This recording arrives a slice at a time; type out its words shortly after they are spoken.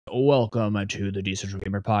Welcome to the Decentral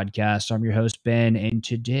Gamer Podcast. I'm your host, Ben, and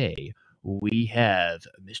today we have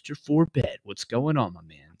Mr. Forbet. What's going on, my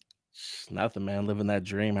man? Nothing, man. Living that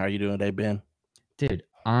dream. How are you doing today, Ben? Dude,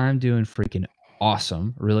 I'm doing freaking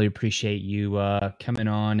awesome. Really appreciate you coming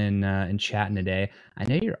on and chatting today. I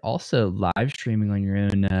know you're also live streaming on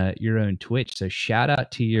your own Twitch, so shout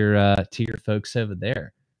out to your folks over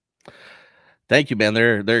there. Thank you, man.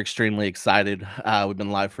 They're extremely excited. We've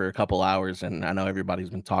been live for a couple hours, and I know everybody's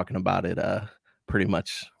been talking about it pretty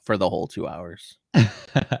much for the whole 2 hours.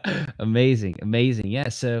 Amazing, amazing. Yeah,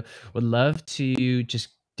 so would love to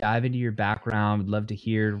just dive into your background. Would love to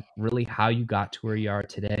hear really how you got to where you are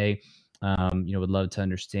today. Would love to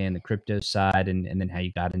understand the crypto side and then how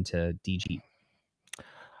you got into DG.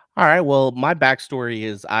 All right. Well, my backstory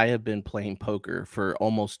is I have been playing poker for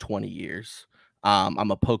almost 20 years. I'm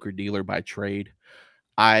a poker dealer by trade.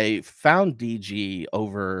 I found DG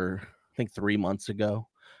over, I think, 3 months ago,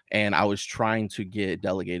 and I was trying to get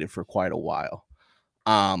delegated for quite a while.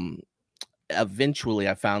 Um, Eventually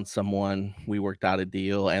I found someone, we worked out a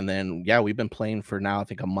deal, and then yeah, we've been playing for now I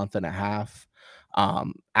think a month and a half.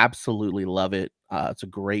 Absolutely love it. It's a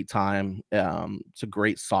great time. It's a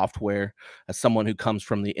great software. As someone who comes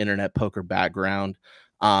from the internet poker background,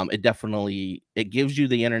 it gives you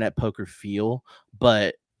the internet poker feel,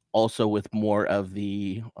 but also with more of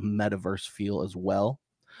the metaverse feel as well.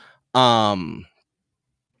 um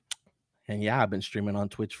and yeah, I've been streaming on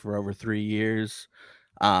Twitch for over 3 years.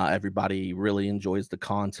 Everybody really enjoys the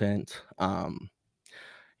content.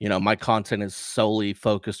 My content is solely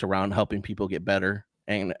focused around helping people get better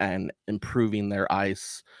and improving their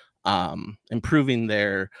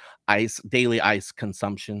daily ice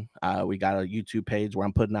consumption. We got a YouTube page where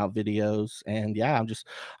I'm putting out videos, and yeah, I'm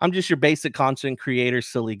just your basic content creator,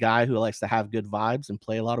 silly guy who likes to have good vibes and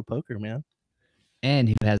play a lot of poker, man. And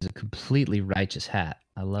who has a completely righteous hat.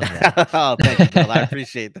 I love that. Oh, thank you, brother. I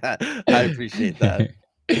appreciate that. I appreciate that.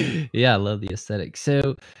 Yeah, I love the aesthetic.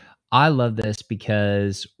 So I love this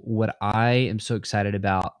because what I am so excited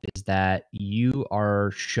about is that you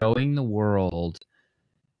are showing the world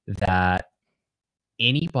that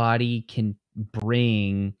anybody can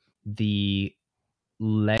bring the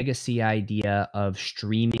legacy idea of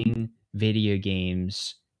streaming video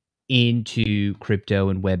games into crypto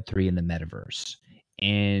and Web3 and the metaverse.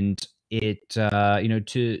 And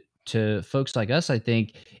to folks like us, I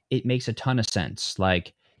think it makes a ton of sense.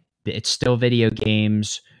 Like, it's still video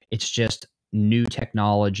games. It's just new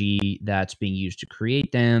technology that's being used to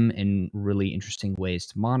create them and really interesting ways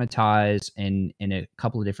to monetize and in a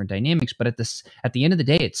couple of different dynamics. But at the end of the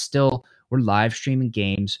day, it's still we're live streaming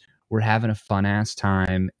games, we're having a fun ass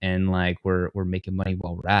time, and like we're making money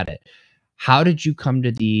while we're at it. How did you come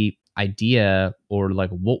to the idea, or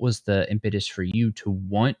like what was the impetus for you to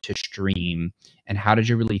want to stream, and how did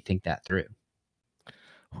you really think that through?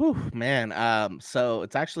 Whew, man. So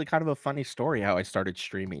it's actually kind of a funny story how I started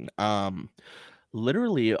streaming.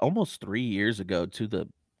 Literally almost 3 years ago to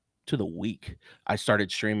the week, I started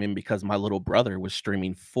streaming because my little brother was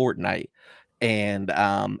streaming Fortnite, and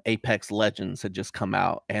Apex Legends had just come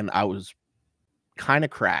out, and I was kind of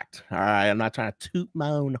cracked. All right, I'm not trying to toot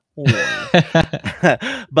my own horn,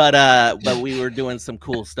 but we were doing some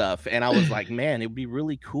cool stuff, and I was like, man, it'd be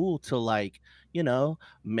really cool to like,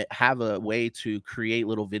 have a way to create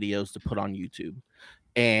little videos to put on YouTube.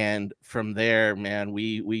 And from there, man,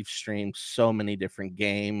 we've streamed so many different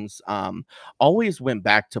games. Always went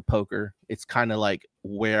back to poker. It's kind of like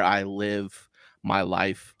where I live my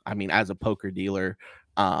life. I mean, as a poker dealer,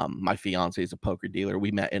 my fiance is a poker dealer.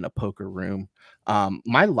 We met in a poker room.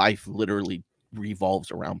 My life literally revolves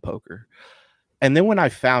around poker. And then when I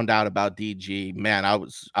found out about DG, man, I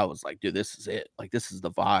was like, dude, this is it. Like, this is the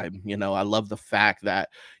vibe. I love the fact that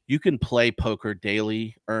you can play poker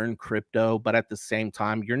daily, earn crypto, but at the same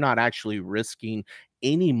time, you're not actually risking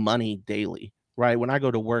any money daily, right? When I go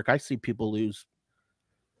to work, I see people lose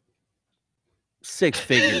six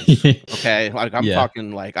figures. Okay. Like, I'm Yeah.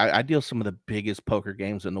 talking like I deal some of the biggest poker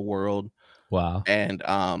games in the world, Wow. and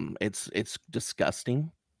it's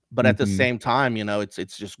disgusting, but at the Mhm. same time,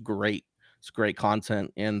 it's just great. It's great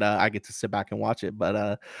content, and I get to sit back and watch it.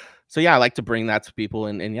 But so yeah, I like to bring that to people,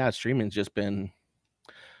 and yeah, streaming's just been,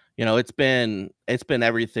 it's been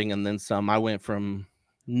everything and then some. I went from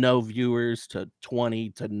no viewers to 20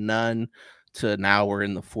 to none to now we're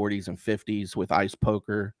in the 40s and 50s with Ice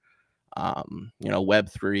Poker.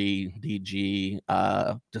 Web3, DG,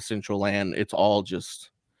 Decentraland. It's all just,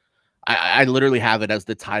 I literally have it as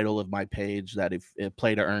the title of my page, that if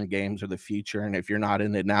play to earn games are the future, and if you're not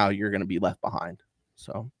in it now, you're going to be left behind.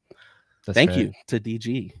 So That's thank right. you to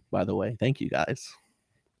DG, by the way. Thank you guys.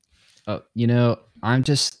 Oh, I'm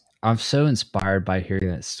just I'm so inspired by hearing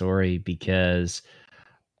that story because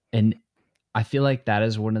and I feel like that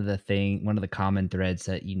is one of the common threads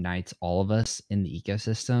that unites all of us in the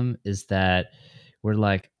ecosystem is that we're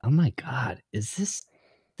like, "Oh my god, this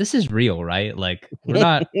is real, right?" Like,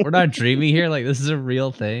 we're not dreaming here, like, this is a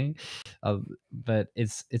real thing. But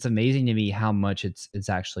it's amazing to me how much it's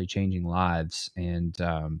actually changing lives, and,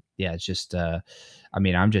 yeah, it's just, I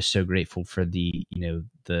mean, I'm just so grateful for the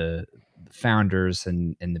founders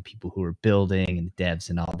and the people who are building and the devs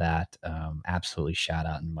and all that. Absolutely shout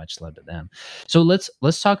out and much love to them. So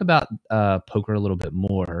let's talk about poker a little bit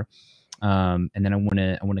more, and then I want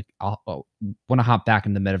to hop back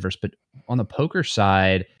into the metaverse. But on the poker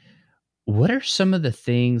side, what are some of the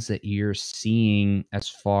things that you're seeing as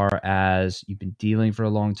far as you've been dealing for a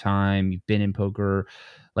long time, you've been in poker?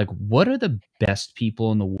 Like, what are the best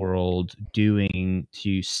people in the world doing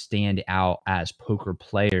to stand out as poker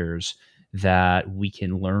players that we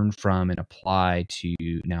can learn from and apply to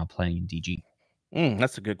now playing in DG?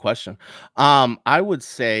 That's a good question. I would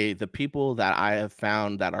say the people that I have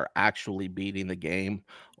found that are actually beating the game,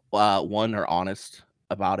 one are honest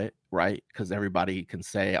about it, right? Because everybody can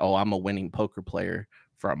say, "Oh, I'm a winning poker player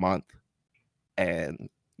for a month," and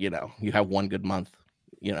you have one good month,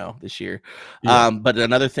 this year. Yeah. But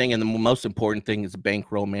another thing, and the most important thing, is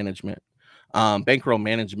bankroll management. Bankroll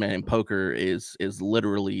management in poker is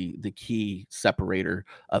literally the key separator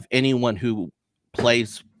of anyone who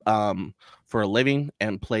plays for a living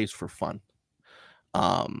and plays for fun.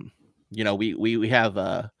 Um, we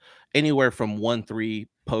have anywhere from 1-3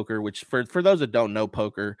 poker, which for those that don't know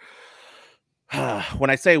poker, when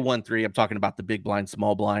I say 1-3, I'm talking about the big blind,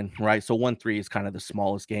 small blind, right? So 1-3 is kind of the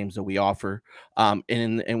smallest games that we offer.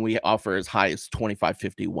 And we offer as high as 25,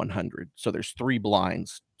 50, 100. So there's three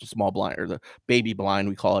blinds. Small blind, or the baby blind,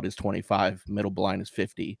 we call it, is 25, middle blind is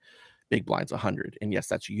 50, big blind's 100. And yes,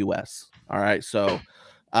 that's US. All right. So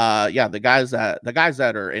yeah, the guys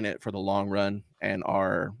that are in it for the long run and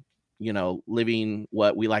are, living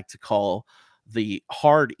what we like to call the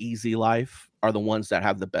hard, easy life are the ones that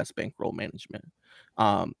have the best bankroll management.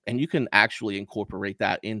 And you can actually incorporate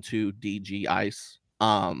that into DG Ice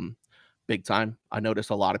big time. I notice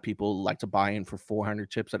a lot of people like to buy in for 400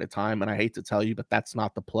 chips at a time. And I hate to tell you, but that's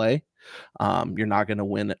not the play. You're not going to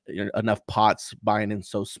win enough pots buying in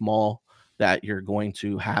so small that you're going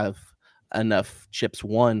to have enough chips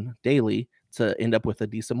won daily to end up with a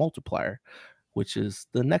decent multiplier, which is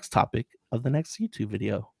the next topic of the next YouTube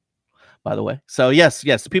video, by the way. So yes,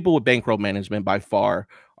 the people with bankroll management by far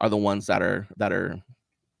are the ones that are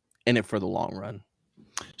in it for the long run.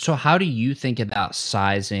 So how do you think about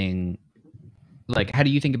sizing? Like, how do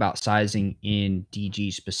you think about sizing in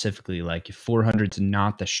DG specifically? Like, if 400 is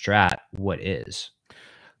not the strat, what is?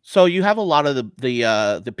 So you have a lot of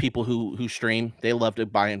the people who stream. They love to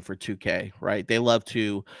buy in for 2K, right? They love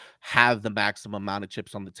to have the maximum amount of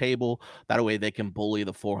chips on the table. That way they can bully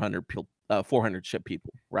the 400 chip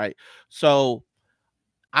people, right? So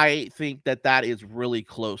I think that is really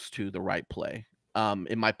close to the right play.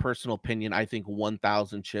 In my personal opinion, I think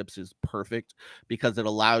 1,000 chips is perfect because it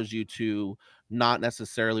allows you to not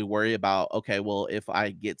necessarily worry about, okay, well, if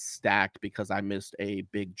I get stacked because I missed a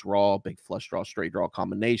big draw, big flush draw, straight draw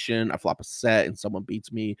combination, I flop a set and someone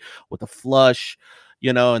beats me with a flush,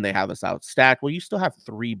 and they have us out stacked. Well, you still have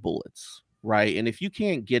 3 bullets. Right. And if you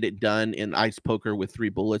can't get it done in ice poker with 3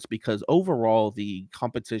 bullets, because overall the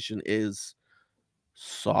competition is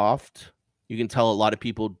soft. You can tell a lot of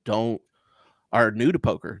people don't are new to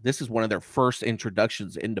poker. This is one of their first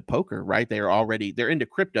introductions into poker, right? They're into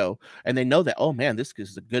crypto and they know that, oh man, this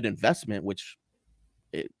is a good investment, which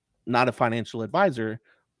it, not a financial advisor,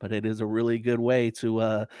 but it is a really good way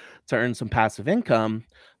to earn some passive income.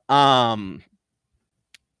 Um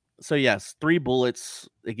so yes, 3 bullets,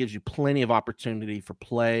 it gives you plenty of opportunity for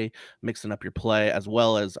play, mixing up your play, as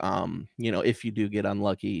well as if you do get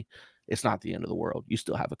unlucky, it's not the end of the world. You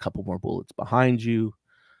still have a couple more bullets behind you.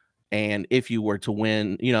 And if you were to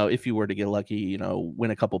win, if you were to get lucky,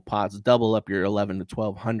 win a couple pots, double up your 11 to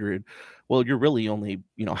 1200, well, you're really only,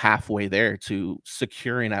 halfway there to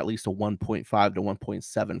securing at least a 1.5 to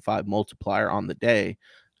 1.75 multiplier on the day,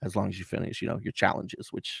 as long as you finish, your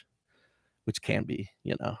challenges, which can be,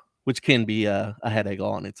 a headache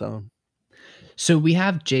all on its own. So we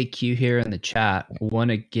have JQ here in the chat. Want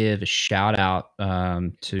to give a shout out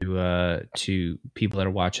to people that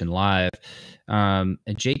are watching live. And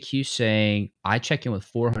JQ saying, I check in with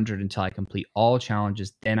 400 until I complete all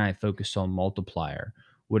challenges, then I focus on multiplier.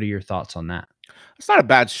 What are your thoughts on that? It's not a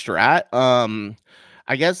bad strat.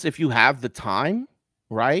 I guess if you have the time,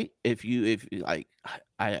 right? If you like,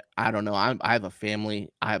 I don't know. I have a family.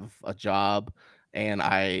 I have a job. and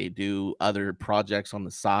I do other projects on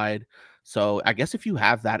the side. So I guess if you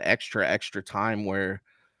have that extra time where,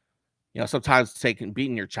 sometimes taking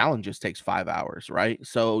beating your challenges takes 5 hours, right?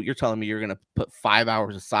 So you're telling me you're going to put 5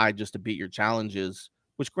 hours aside just to beat your challenges,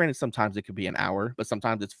 which granted, sometimes it could be an hour, but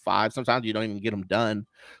sometimes it's five. Sometimes you don't even get them done.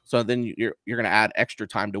 So then you're going to add extra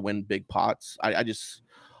time to win big pots. I just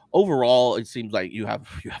overall, it seems like you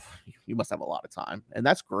must have a lot of time, and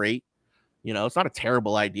that's great. It's not a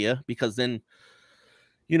terrible idea because then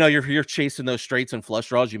you're chasing those straights and flush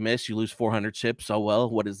draws. You miss, you lose 400 chips. So, well,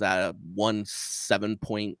 what is that?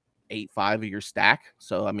 7.85 of your stack.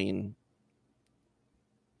 So, I mean,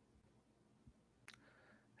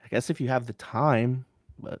 I guess if you have the time,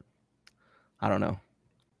 but I don't know.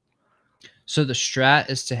 So the strat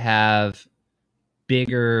is to have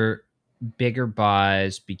bigger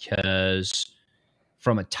buys because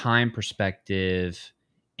from a time perspective,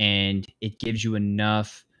 and it gives you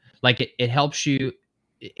enough, like it helps you,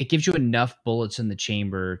 it gives you enough bullets in the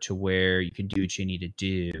chamber to where you can do what you need to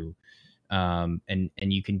do, and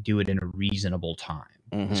you can do it in a reasonable time.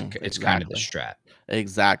 It's kind of the Exactly. strat.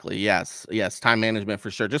 Exactly. Yes. Yes. Time management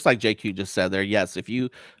for sure. Just like JQ just said there. Yes. If you,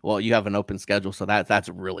 well, you have an open schedule, so that's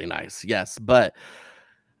really nice. Yes. But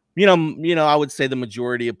I would say the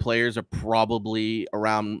majority of players are probably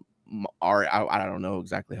around I don't know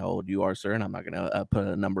exactly how old you are, sir, and I'm not gonna put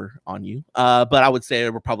a number on you. But I would say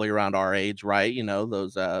we're probably around our age, right?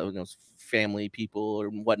 Those family people or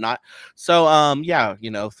whatnot. So yeah,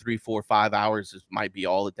 3, 4, 5 hours might be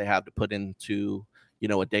all that they have to put into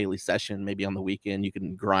a daily session. Maybe on the weekend you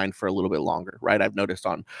can grind for a little bit longer, right? I've noticed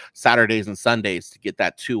on Saturdays and Sundays to get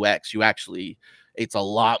that 2x, it's a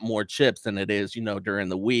lot more chips than it is, during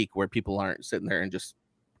the week where people aren't sitting there and just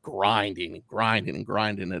grinding and grinding and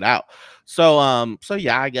grinding it out. So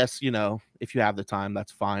yeah, I guess, if you have the time,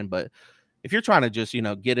 that's fine. But if you're trying to just,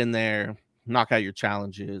 get in there, knock out your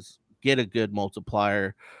challenges, get a good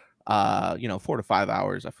multiplier, 4 to 5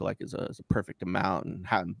 hours, I feel like is a perfect amount,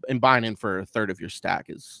 and buying in for a third of your stack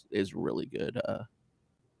is really good,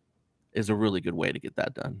 is a really good way to get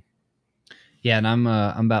that done. Yeah, and I'm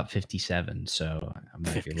about 57, so I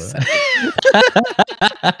might be a little.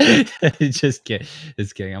 57. Just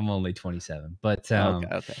kidding. I'm only 27, but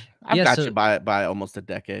Okay. I've yeah. got you So, by almost a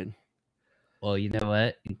decade. well, you know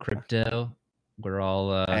what? In crypto, we're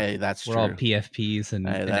all Hey, that's true. PFPs Hey, and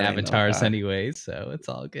that ain't no avatars lie. anyway, so it's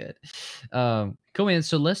all good. Cool, man.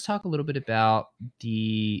 So let's talk a little bit about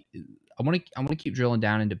the. I want to keep drilling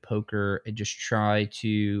down into poker and just try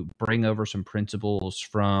to bring over some principles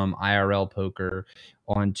from IRL poker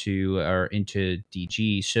onto or into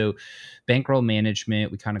DG. So bankroll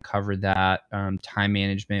management, we kind of covered that. Time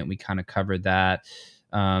management, we kind of covered that.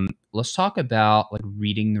 Let's talk about like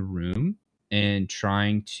reading the room and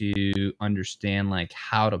trying to understand like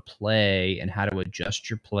how to play and how to adjust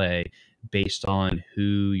your play based on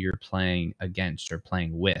who you're playing against or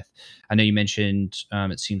playing with. I know you mentioned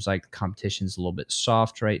it seems like the competition's a little bit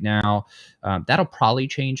soft right now. That'll probably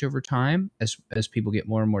change over time as people get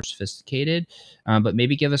more and more sophisticated. But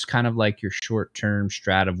maybe give us kind of like your short term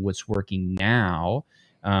strat of what's working now.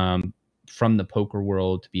 From the poker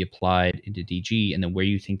world to be applied into DG, and then where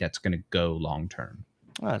you think that's going to go long term.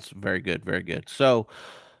 That's very good, very good. So,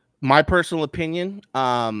 my personal opinion,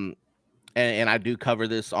 and I do cover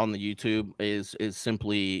this on the YouTube, is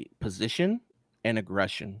simply position and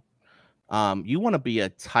aggression. You want to be a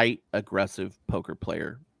tight, aggressive poker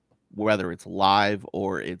player, whether it's live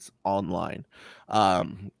or it's online.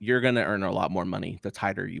 You're gonna earn a lot more money the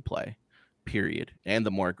tighter you play, period, and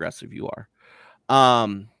the more aggressive you are.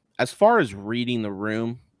 As far as reading the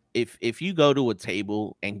room, if you go to a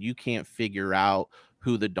table and you can't figure out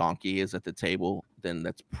who the donkey is at the table, then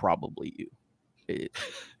that's probably you.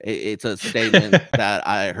 It's a statement that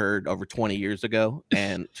I heard over 20 years ago,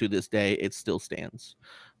 and to this day, it still stands.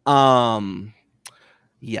 Um,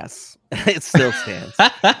 yes, it still stands.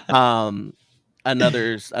 Um,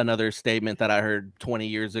 another statement that I heard 20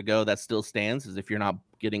 years ago that still stands is if you're not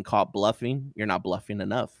getting caught bluffing, you're not bluffing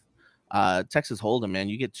enough. Texas Hold'em, man,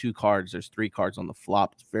 you get 2 cards. There's 3 cards on the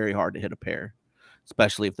flop. It's very hard to hit a pair,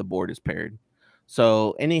 especially if the board is paired.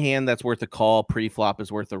 So any hand that's worth a call pre-flop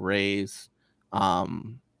is worth a raise.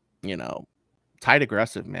 Um, you know, tight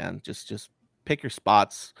aggressive, man. Just pick your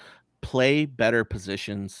spots, play better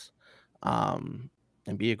positions, and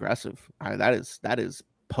be aggressive. That is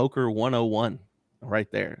poker 101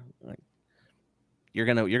 right there. Like you're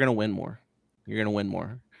gonna win more. You're gonna win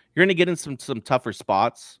more. You're gonna get in some tougher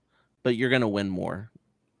spots, but you're gonna win more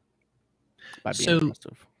by being so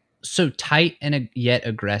aggressive. so tight and yet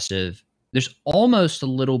aggressive. There's almost a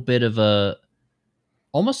little bit of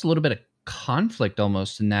conflict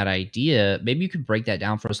almost in that idea. Maybe you could break that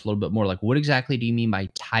down for us a little bit more. Like, what exactly do you mean by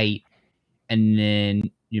tight? And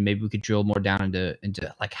then maybe we could drill more down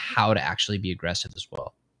into like how to actually be aggressive as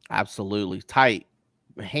well. Absolutely. Tight.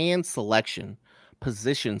 Hand selection,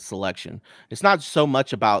 position selection. It's not so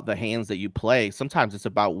much about the hands that you play. Sometimes it's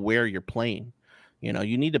about where you're playing.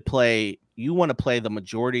 You need to play, you want to play the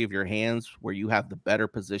majority of your hands where you have the better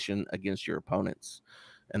position against your opponents.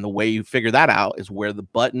 And the way you figure that out is where the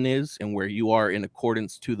button is and where you are in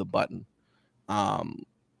accordance to the button. Um,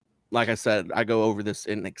 like I said, I go over this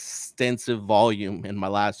in extensive volume in my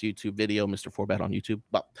last YouTube video, Mr. Forbet on YouTube.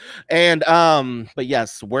 But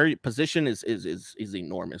yes, where your position is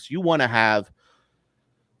enormous. You want to have,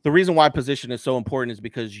 the reason why position is so important is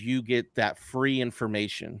because you get that free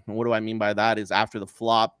information. And what do I mean by that is after the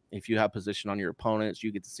flop, if you have position on your opponents,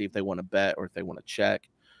 you get to see if they want to bet or if they want to check.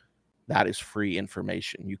 That is free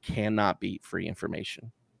information. You cannot beat free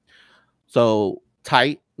information. So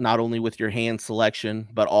tight, not only with your hand selection,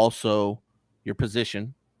 but also your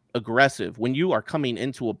position. Aggressive. When you are coming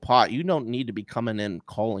into a pot, you don't need to be coming in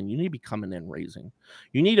calling. You need to be coming in raising.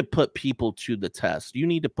 You need to put people to the test. You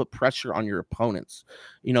need to put pressure on your opponents.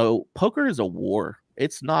 Poker is a war.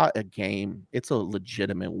 It's not a game. It's a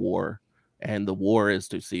legitimate war. And the war is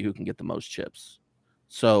to see who can get the most chips.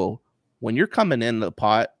 So when you're coming in the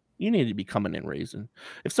pot, you need to be coming in raising.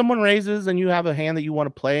 If someone raises and you have a hand that you want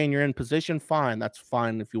to play and you're in position, fine. That's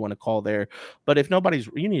fine if you want to call there. But if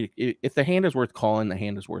if the hand is worth calling, the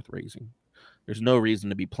hand is worth raising. There's no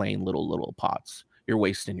reason to be playing little pots. You're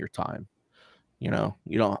wasting your time.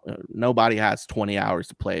 Nobody has 20 hours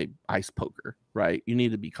to play ice poker, right? You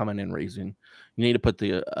need to be coming in raising. You need to put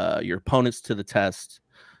your opponents to the test.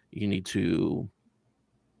 You need to,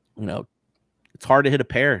 it's hard to hit a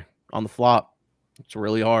pair on the flop. It's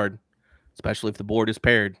really hard, especially if the board is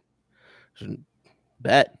paired.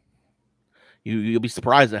 Bet. You'll be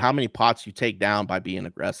surprised at how many pots you take down by being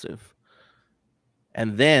aggressive.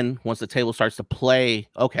 And then once the table starts to play,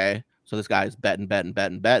 okay, so this guy is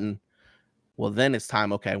betting. Well, then it's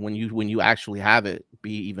time, okay, when you actually have it,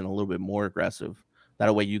 be even a little bit more aggressive.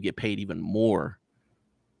 That way you get paid even more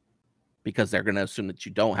because they're going to assume that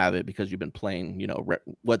you don't have it because you've been playing,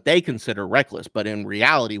 what they consider reckless. But in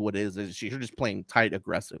reality, what it is you're just playing tight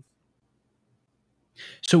aggressive.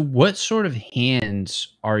 So what sort of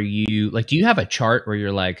hands are you like? Do you have a chart where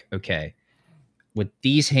you're like, okay, with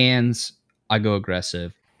these hands, I go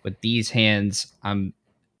aggressive. With these hands, I'm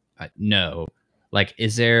no. Like,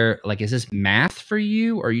 is this math for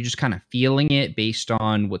you? Or are you just kind of feeling it based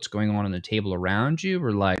on what's going on the table around you?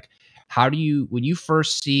 Or like, how do you, when you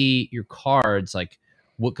first see your cards, like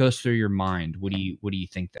what goes through your mind? What do you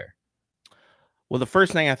think there? Well, the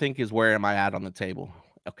first thing I think is where am I at on the table?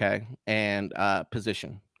 Okay. And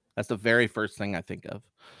position. That's the very first thing I think of.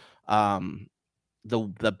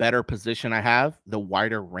 The better position I have, the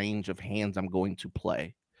wider range of hands I'm going to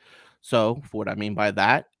play. So, what I mean by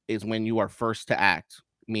that is when you are first to act,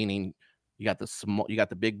 meaning you got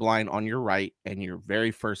the big blind on your right, and you're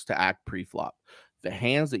very first to act pre-flop. The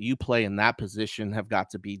hands that you play in that position have got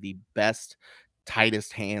to be the best,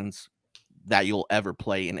 tightest hands that you'll ever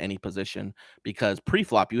play in any position because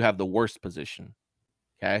pre-flop you have the worst position.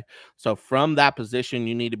 Okay. So from that position,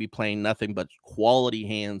 you need to be playing nothing but quality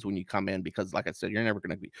hands when you come in, because like I said,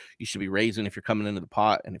 you should be raising if you're coming into the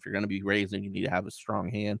pot. And if you're going to be raising, you need to have a strong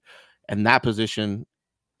hand. And that position,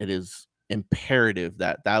 it is imperative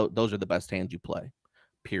that those are the best hands you play,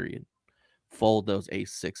 period. Fold those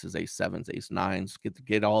ace sixes, ace sevens, ace nines,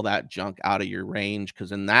 get all that junk out of your range.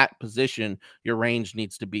 Cause in that position, your range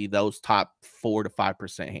needs to be those top 4 to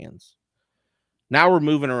 5% hands. Now we're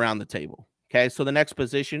moving around the table. Okay, so the next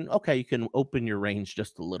position, okay, you can open your range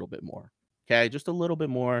just a little bit more. Okay, just a little bit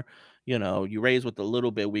more. You raise with a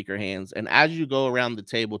little bit weaker hands. And as you go around the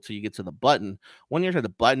table till you get to the button, when you're to the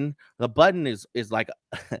button is like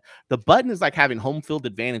the button is like having home field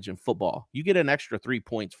advantage in football. You get an extra 3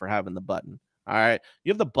 points for having the button. All right.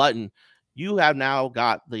 You have the button. You have now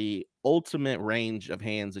got the ultimate range of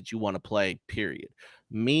hands that you want to play, period.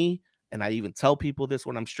 Me, and I even tell people this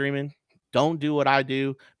when I'm streaming, don't do what I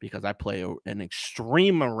do because I play an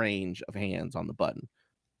extreme range of hands on the button.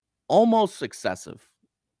 Almost excessive.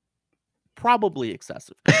 Probably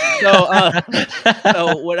excessive.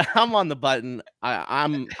 So when I'm on the button,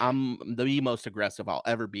 I'm the most aggressive I'll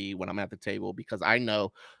ever be when I'm at the table because I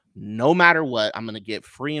know no matter what, I'm going to get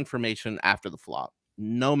free information after the flop,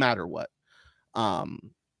 no matter what.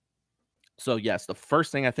 So yes, the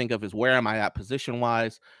first thing I think of is where am I at position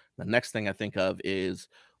wise. The next thing I think of is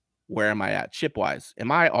where am I at chip wise?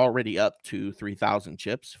 Am I already up to 3,000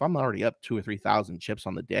 chips? If I'm already up 2 or 3,000 chips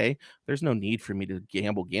on the day, there's no need for me to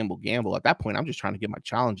gamble. At that point, I'm just trying to get my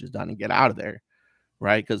challenges done and get out of there,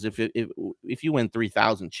 right? Because if you win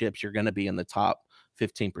 3,000 chips, you're going to be in the top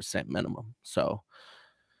 15% minimum. So,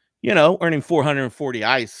 earning 440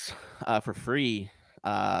 ice for free,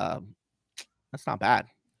 that's not bad.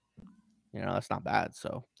 That's not bad.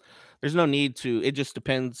 So there's no need to, it just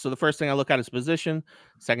depends. So the first thing I look at is position.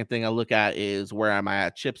 Second thing I look at is where am I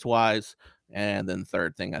at chips wise. And then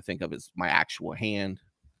third thing I think of is my actual hand.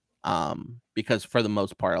 Because for the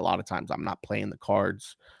most part, a lot of times I'm not playing the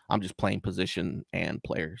cards. I'm just playing position and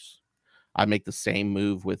players. I make the same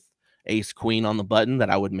move with ace queen on the button that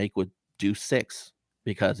I would make with deuce six,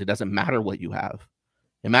 because it doesn't matter what you have.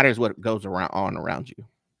 It matters what goes around you.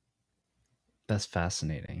 That's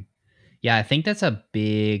fascinating. Yeah, I think that's a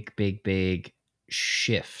big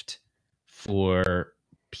shift for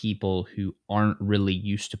people who aren't really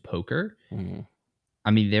used to poker. Mhm.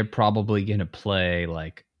 I mean, they're probably going to play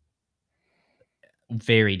like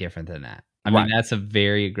very different than that. I mean, Right. that's a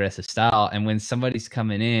very aggressive style. And when somebody's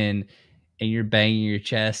coming in and you're banging your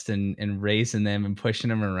chest and raising them and pushing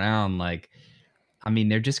them around, like, I mean,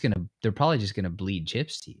 they're probably just gonna bleed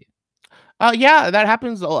chips to you. Yeah, that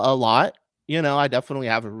happens a lot. I definitely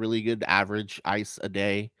have a really good average ice a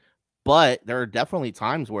day, but there are definitely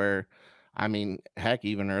times where, I mean, heck,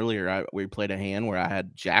 even earlier we played a hand where I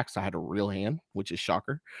had jacks. I had a real hand, which is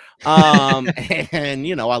shocker. And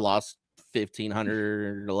I lost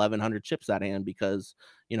 1,500, 1,100 chips that hand because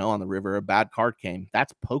on the river a bad card came.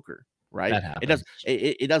 That's poker. Right. That It does. happens.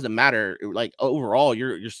 It doesn't matter. Like overall,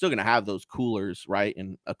 you're still gonna have those coolers, right?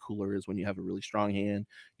 And a cooler is when you have a really strong hand,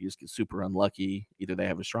 you just get super unlucky. Either they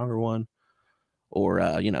have a stronger one, or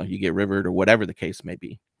you get rivered, or whatever the case may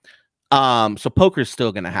be. So poker is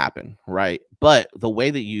still going to happen, right? But the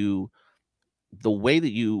way that you what's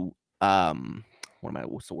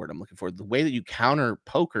the word I'm looking for? The way that you counter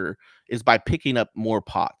poker is by picking up more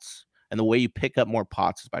pots. And the way you pick up more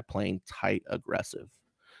pots is by playing tight aggressive.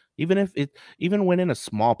 Even winning a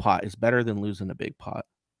small pot is better than losing a big pot.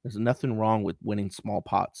 There's nothing wrong with winning small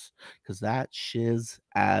pots, because that shiz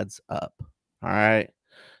adds up. All right.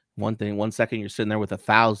 One second you're sitting there with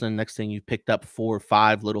 1,000. Next thing you picked up 4 or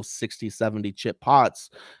 5 little 60, 70 chip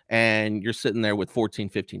pots, and you're sitting there with 14,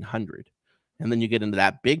 1,500. And then you get into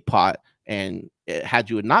that big pot, and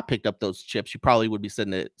had you had not picked up those chips, you probably would be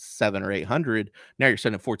sitting at 7 or 800. Now you're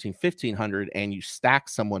sitting at 14, 1,500, and you stack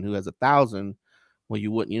someone who has 1,000. Well,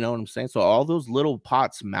 you wouldn't, you know what I'm saying? So all those little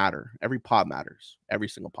pots matter. Every pot matters. Every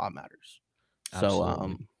single pot matters. So,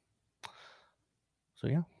 Absolutely. so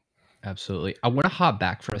yeah. Absolutely. I want to hop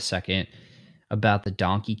back for a second about the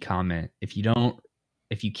donkey comment. If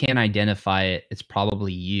you can't identify it, it's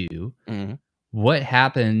probably you. Mhm. What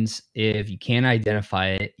happens if you can't identify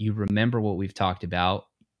it? You remember what we've talked about.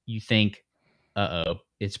 You think, uh-oh,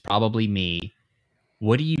 it's probably me.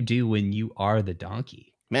 What do you do when you are the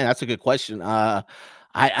donkey? Man, that's a good question. I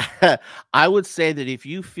I would say that if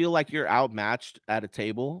you feel like you're outmatched at a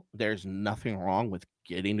table, there's nothing wrong with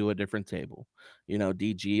getting to a different table.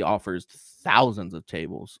 DG offers thousands of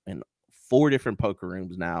tables in 4 different poker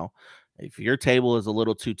rooms now. If your table is a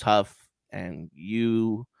little too tough, and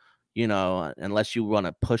unless you want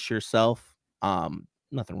to push yourself,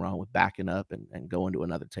 nothing wrong with backing up and going to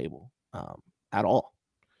another table, at all.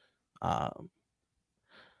 Um,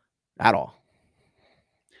 at all.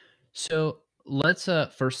 So let's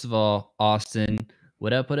first of all, Austin,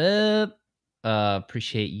 what up, what up?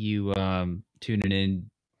 Appreciate you tuning in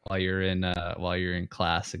while you're in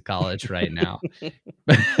class in college right now.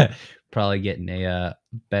 Probably getting a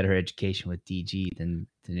better education with DG than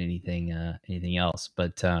anything else.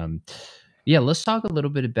 But yeah, let's talk a little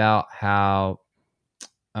bit about how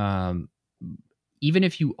um even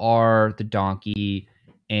if you are the donkey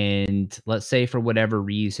and let's say for whatever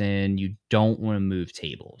reason you don't want to move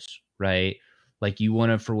tables, right? Like you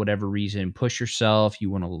want to, for whatever reason, push yourself, you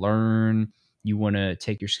want to learn, you want to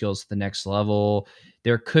take your skills to the next level.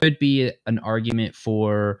 There could be an argument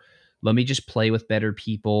for, let me just play with better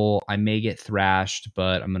people. I may get thrashed,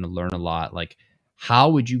 but I'm going to learn a lot. Like, how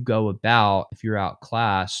would you go about if you're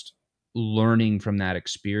outclassed learning from that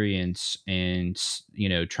experience and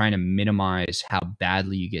trying to minimize how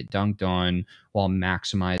badly you get dunked on while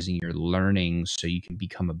maximizing your learnings so you can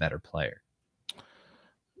become a better player?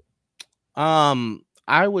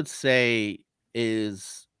 I would say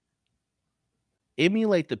is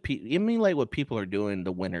emulate what people are doing,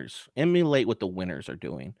 the winners. Emulate what the winners are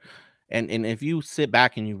doing. And if you sit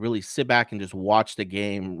back and you really sit back and just watch the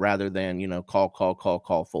game rather than, call,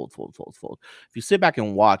 fold. If you sit back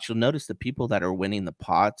and watch, you'll notice the people that are winning the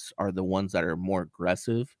pots are the ones that are more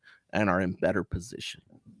aggressive and are in better position.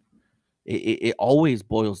 It always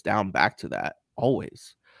boils down back to that.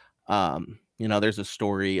 Always. There's a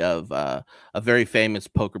story of a very famous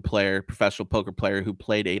poker player, professional poker player, who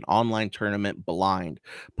played an online tournament blind,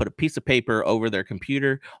 put a piece of paper over their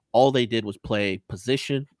computer. All they did was play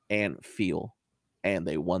position and feel, and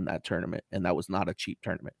they won that tournament. And that was not a cheap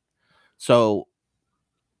tournament. So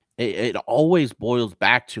it always boils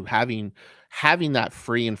back to having that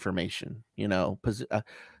free information,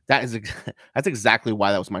 that's exactly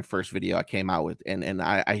why that was my first video I came out with. And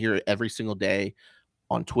I hear it every single day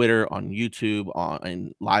on Twitter, on YouTube,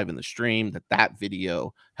 and live in the stream, that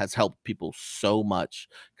video has helped people so much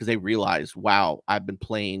because they realize, wow, I've been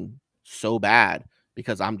playing so bad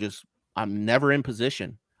because I'm never in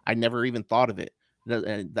position. I never even thought of it.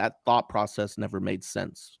 And that thought process never made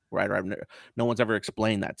sense, right? Or no one's ever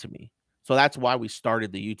explained that to me. So that's why we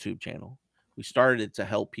started the YouTube channel. We started it to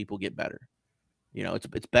help people get better.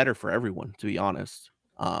 It's better for everyone, to be honest.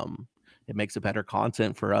 It makes it better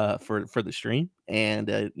content for the stream, and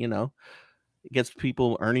it gets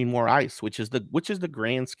people earning more ice, which is the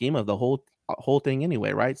grand scheme of the whole thing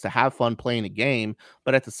anyway, right? It's to have fun playing a game,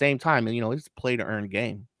 but at the same time, it's a play to earn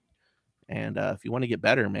game. And if you want to get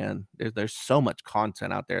better, man, there's so much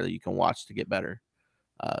content out there that you can watch to get better.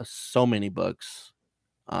 So many books,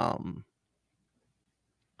 and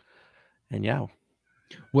yeah.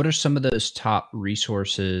 What are some of those top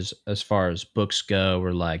resources as far as books go,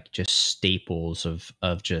 or like just staples of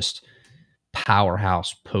just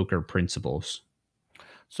powerhouse poker principles?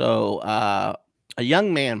 So a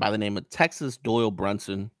young man by the name of Texas Doyle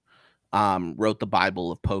Brunson wrote the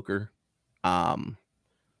Bible of Poker. I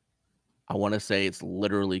want to say it's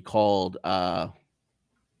literally called we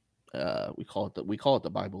call it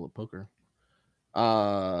the Bible of Poker.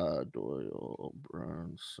 Doyle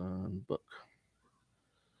Brunson book.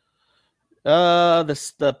 The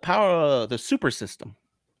Super System.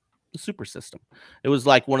 The Super System. It was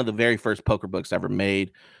like one of the very first poker books ever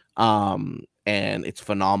made. And it's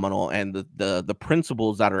phenomenal. And the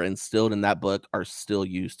principles that are instilled in that book are still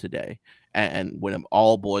used today. And when it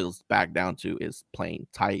all boils back down to is playing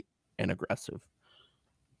tight and aggressive.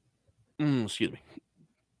 Excuse me.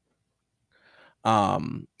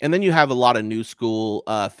 And then you have a lot of new school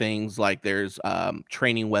things, like there's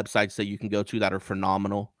training websites that you can go to that are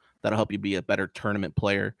phenomenal, that'll help you be a better tournament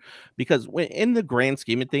player. Because when in the grand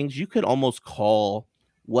scheme of things, you could almost call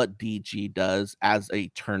what DG does as a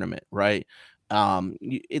tournament, right?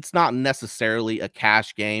 It's not necessarily a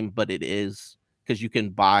cash game, but it is, because you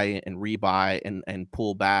can buy and rebuy and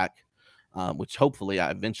pull back, which hopefully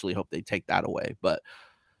I eventually hope they take that away. But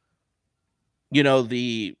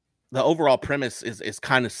the overall premise is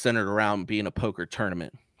kind of centered around being a poker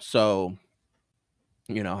tournament. So,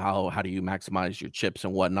 how do you maximize your chips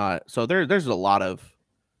and whatnot? So there's a lot of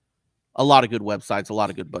good websites, a lot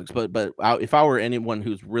of good books. But if I were anyone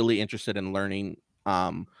who's really interested in learning,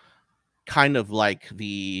 kind of like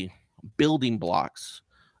the building blocks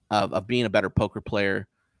of being a better poker player,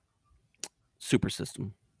 Super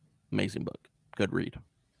System, amazing book, good read.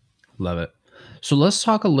 Love it. So let's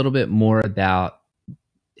talk a little bit more about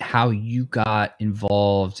how you got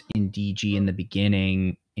involved in DG in the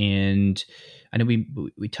beginning. And I know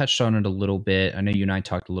we touched on it a little bit. I know you and I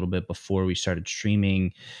talked a little bit before we started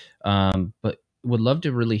streaming, but would love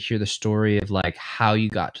to really hear the story of like how you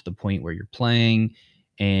got to the point where you're playing,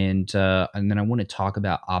 and then I want to talk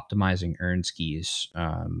about optimizing earn skis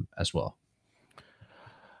as well.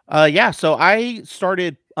 Yeah, so I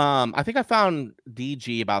started I think I found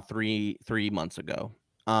DG about 3 months ago.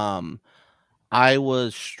 I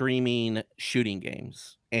was streaming shooting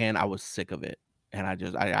games and I was sick of it. And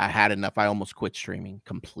I had enough. I almost quit streaming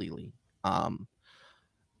completely. Because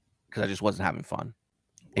I just wasn't having fun.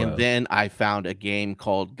 And Whoa. then I found a game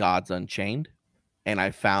called Gods Unchained, and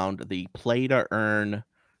I found the play to earn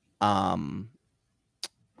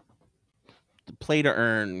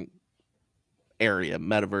area,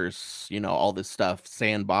 metaverse, all this stuff,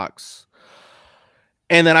 sandbox.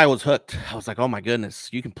 And then I was hooked. I was like, oh my goodness,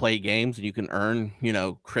 you can play games and you can earn,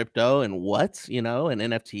 crypto and and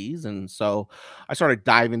NFTs. And so I started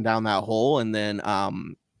diving down that hole. And then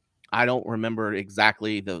I don't remember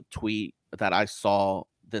exactly the tweet that I saw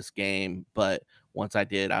this game, but once I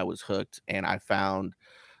did, I was hooked, and I found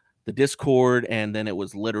the Discord. And then it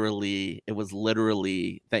was literally,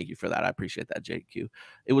 thank you for that. I appreciate that, JQ.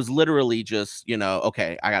 It was literally just,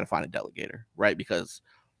 okay, I got to find a delegator, right? Because,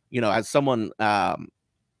 as someone,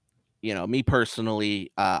 me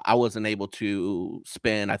personally, I wasn't able to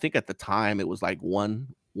spend. I think at the time it was like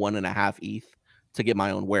 1.5 ETH to get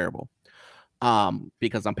my own wearable.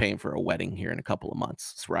 Because I'm paying for a wedding here in a couple of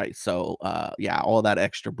months, right? So, yeah, all that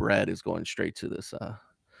extra bread is going straight to this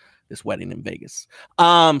wedding in Vegas.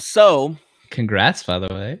 So Congrats, by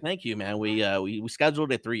the way. thank you, man. We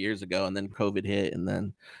scheduled it 3 years ago, and then COVID hit, and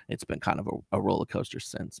then it's been kind of a roller coaster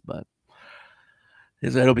since. But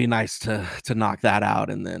it'll be nice to knock that out,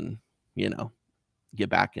 and then get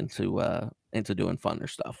back into doing funner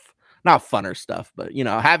stuff. Not funner stuff, but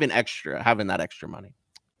having that extra money.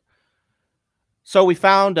 So we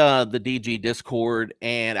found the DG Discord,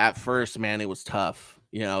 and at first, man, it was tough.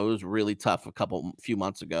 It was really tough few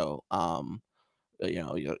months ago.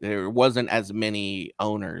 There wasn't as many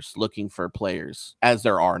owners looking for players as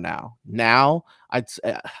there are now. Now,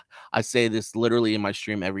 I say this literally in my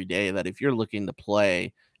stream every day, that if you're looking to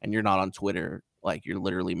play and you're not on Twitter, like, you're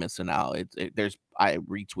literally missing out. I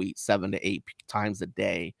retweet 7 to 8 times a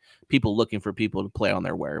day, people looking for people to play on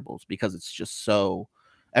their wearables, because it's just so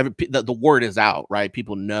the word is out, right?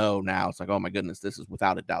 People know now. It's like, oh my goodness, this is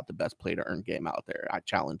without a doubt the best play to earn game out there. I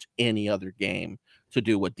challenge any other game to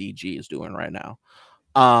do what DG is doing right now.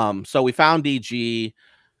 So we found DG,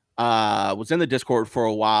 was in the Discord for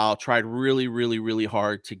a while, tried really, really, really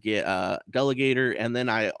hard to get Delegator, and then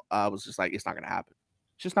I was just like, it's not gonna happen.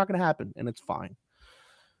 It's just not gonna happen, and it's fine.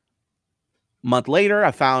 Month later,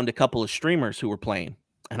 I found a couple of streamers who were playing,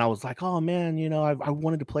 and I was like, oh man, I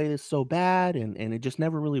wanted to play this so bad, and it just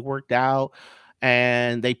never really worked out.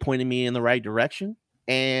 And they pointed me in the right direction,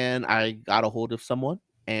 and I got a hold of someone,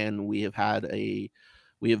 and we have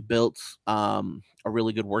built a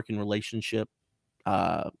really good working relationship.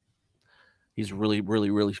 He's a really,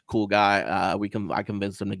 really, really cool guy. I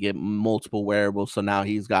convinced him to get multiple wearables, so now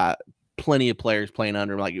he's got plenty of players playing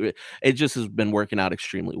under him. Like, it just has been working out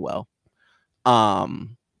extremely well.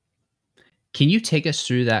 Can you take us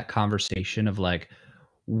through that conversation of, like,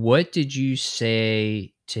 what did you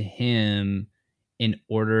say to him in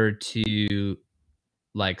order to,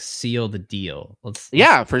 like, seal the deal?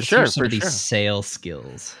 Yeah, for Let's hear sure, some for of these sure. sales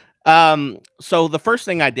skills. So the first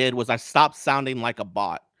thing I did was I stopped sounding like a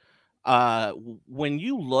bot. When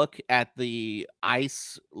you look at the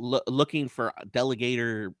ICE looking for a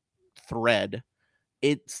Delegator thread,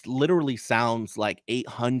 it literally sounds like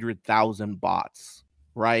 800,000 bots,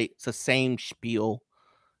 right? It's the same spiel.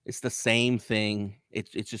 It's the same thing.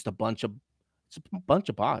 It's just a bunch of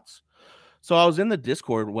bots. So I was in the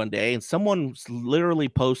Discord one day, and someone literally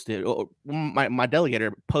posted, or my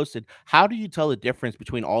Delegator posted, how do you tell the difference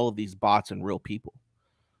between all of these bots and real people?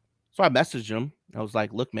 So I messaged him. I was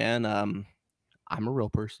like, look, man, I'm a real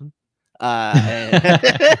person. And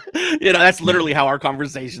that's literally how our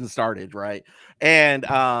conversation started, right? And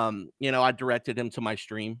I directed him to my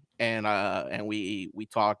stream, and we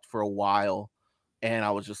talked for a while. And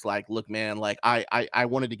I was just like, look, man, like, I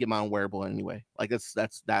wanted to get my own wearable anyway. Like,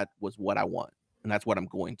 that was what I want, and that's what I'm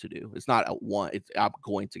going to do. It's not a want, I'm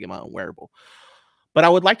going to get my own wearable. But I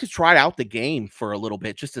would like to try out the game for a little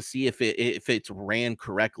bit, just to see if it's ran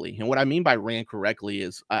correctly. And what I mean by ran correctly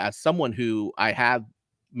is, as someone who I have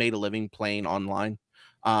made a living playing online,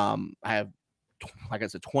 I have, like I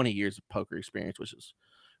said, 20 years of poker experience, which is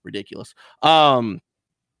ridiculous.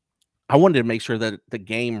 I wanted to make sure that the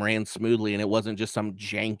game ran smoothly and it wasn't just some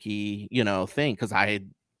janky, thing, because I had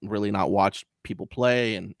really not watched people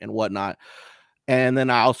play and whatnot. And then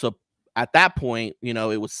I also, at that point, it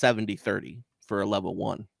was 70-30 for a level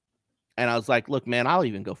 1. And I was like, look, man, I'll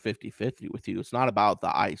even go 50-50 with you. It's not about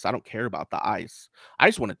the ice. I don't care about the ice. I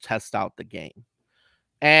just want to test out the game.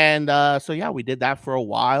 And so yeah, we did that for a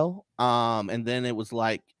while. And then it was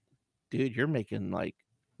like, dude,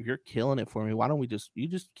 you're killing it for me. Why don't you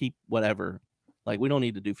just keep whatever? Like, we don't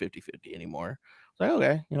need to do 50-50 anymore. It's like,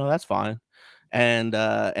 okay, that's fine. And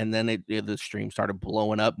then the stream started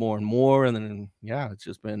blowing up more and more. And then, yeah,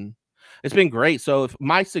 it's been great. So if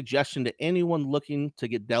my suggestion to anyone looking to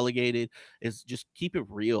get delegated is, just keep it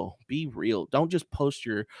real, be real. Don't just post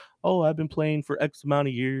oh, I've been playing for X amount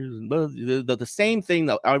of years, and the same thing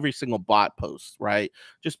that every single bot posts, right?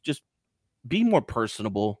 Just be more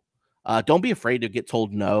personable. Don't be afraid to get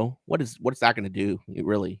told no. What is that going to do?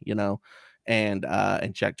 Really,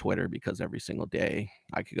 and check Twitter, because every single day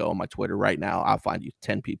I could go on my Twitter right now, I'll find you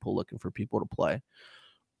 10 people looking for people to play.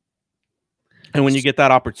 And when you get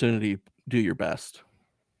that opportunity, do your best.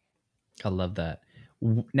 I love that.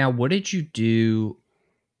 Now, what did you do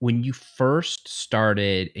when you first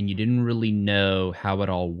started and you didn't really know how it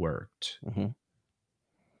all worked? Mm-hmm.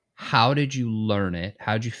 How did you learn it?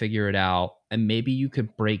 How did you figure it out? And maybe you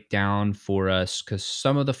could break down for us, because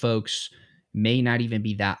some of the folks may not even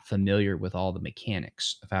be that familiar with all the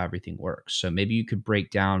mechanics of how everything works. So maybe you could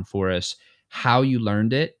break down for us how you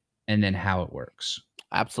learned it and then how it works.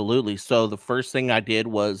 Absolutely. So the first thing I did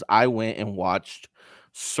was I went and watched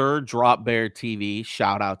Sir Drop Bear TV.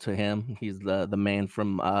 Shout out to him. He's the man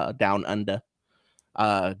from Down Under.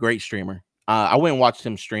 Great streamer. I went and watched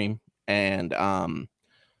him stream, and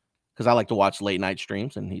because I like to watch late night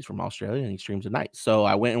streams, and he's from Australia and he streams at night. So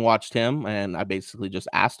I went and watched him, and I basically just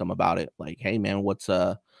asked him about it. Like, hey man, what's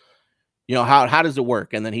how does it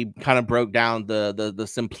work? And then he kind of broke down the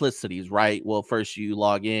simplicities, right? Well, first you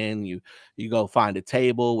log in, you go find a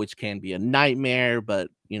table, which can be a nightmare, but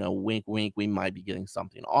wink wink, we might be getting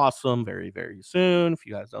something awesome very, very soon. If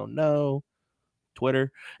you guys don't know,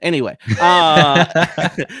 Twitter. Anyway,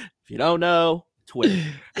 if you don't know, Twitter.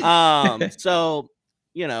 So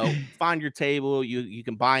find your table, you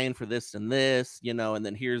can buy in for this and this, and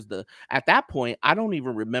then here's at that point, I don't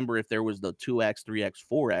even remember if there was the 2x, 3x,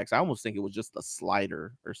 4x. I almost think it was just a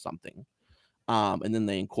slider or something. And then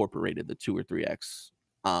they incorporated the 2 or 3x.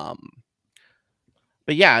 But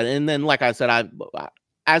yeah, and then like I said, I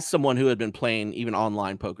as someone who had been playing even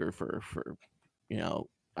online poker for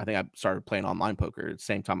I think I started playing online poker at the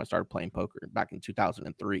same time I started playing poker back in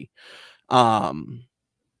 2003.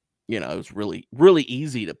 It was really, really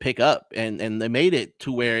easy to pick up, and they made it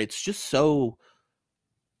to where it's just so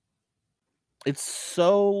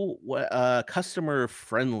customer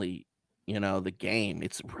friendly. The game,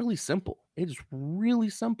 it's really simple. It's really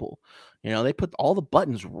simple. They put all the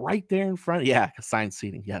buttons right there in front. Yeah, assigned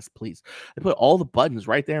seating. Yes, please. They put all the buttons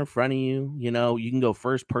right there in front of you. You can go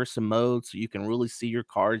first person mode, so you can really see your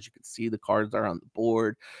cards. You can see the cards that are on the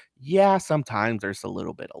board. Yeah, sometimes there's a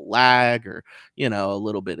little bit of lag or a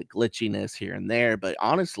little bit of glitchiness here and there. But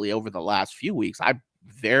honestly, over the last few weeks, I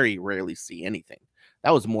very rarely see anything.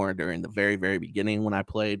 That was more during the very, very beginning when I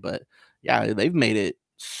played. But yeah, they've made it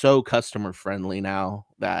so customer friendly now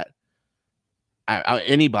that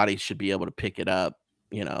anybody should be able to pick it up,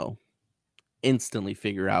 instantly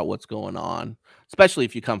figure out what's going on, especially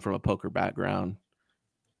if you come from a poker background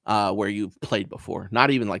where you've played before.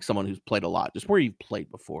 Not even like someone who's played a lot, just where you've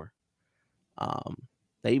played before.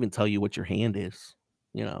 They even tell you what your hand is,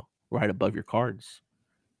 right above your cards.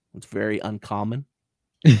 It's very uncommon.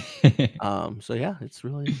 So yeah, it's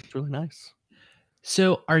really nice.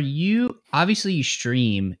 So obviously you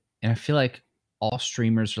stream, and I feel like all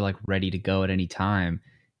streamers are like ready to go at any time.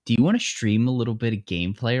 Do you want to stream a little bit of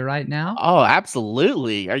gameplay right now? Oh,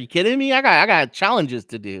 absolutely. Are you kidding me? I got challenges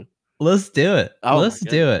to do. Let's do it. Let's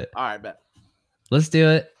do it. All right, bet. Let's do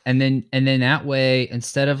it. And then that way,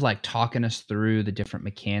 instead of like talking us through the different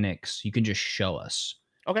mechanics, you can just show us.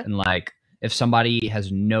 Okay. And like if somebody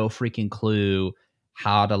has no freaking clue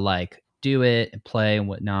how to like do it and play and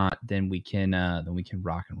whatnot, then we can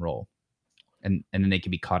rock and roll. And then they can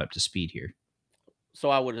be caught up to speed here. So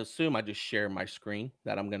I would assume I just share my screen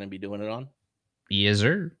that I'm going to be doing it on. Yes,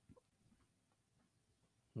 sir.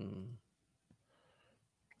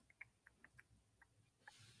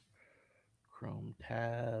 Chrome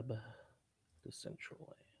tab,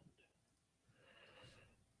 Decentraland.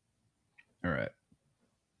 All right.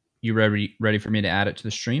 You ready for me to add it to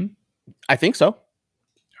the stream? I think so. All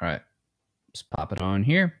right. Just pop it on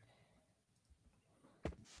here.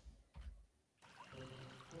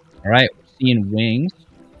 All right. We're seeing wings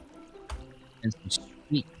and some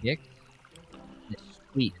sweet kicks. And a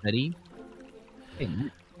sweet hoodie. Hey,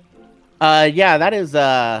 yeah, that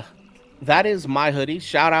is my hoodie.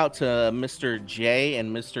 Shout out to Mr. J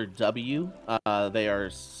and Mr. W. They are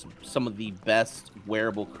some of the best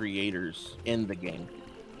wearable creators in the game.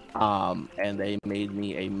 And they made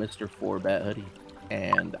me a Mr. 4Bet hoodie.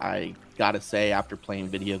 And I gotta say, after playing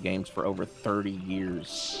video games for over 30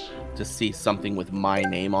 years, to see something with my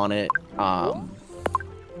name on it, I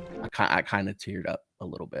kind of teared up a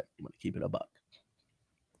little bit. I'm gonna keep it a buck.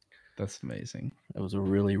 That's amazing. It was a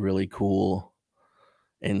really, really cool,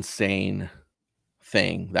 insane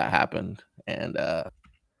thing that happened, and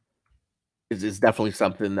it's definitely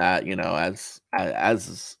something that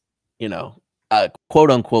as a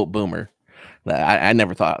quote unquote boomer, that I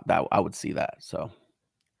never thought that I would see that. So.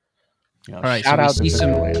 All right, so we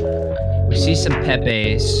see some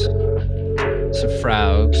Pepes, some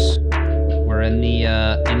Frogs. We're in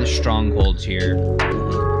the strongholds here.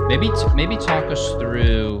 Maybe talk us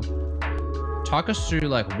through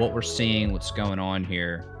like what we're seeing, what's going on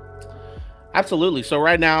here. Absolutely. So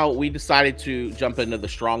right now we decided to jump into the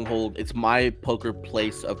stronghold. It's my poker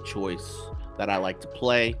place of choice that I like to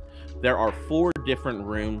play. There are 4 different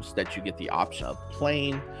rooms that you get the option of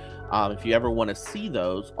playing. If you ever want to see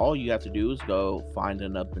those, all you have to do is go find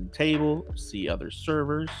an open table, see other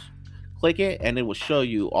servers, click it, and it will show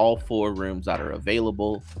you all 4 rooms that are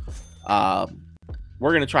available. Um,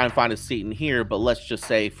 we're going to try and find a seat in here, but let's just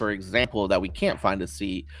say, for example, that we can't find a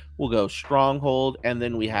seat. We'll go Stronghold, and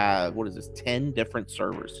then we have, what is this, 10 different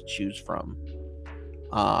servers to choose from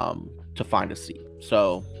to find a seat.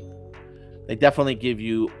 So they definitely give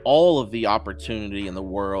you all of the opportunity in the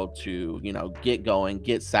world to, get going,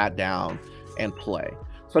 get sat down, and play.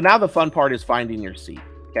 So now the fun part is finding your seat,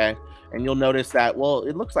 okay? And you'll notice that, well,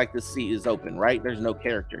 it looks like this seat is open, right? There's no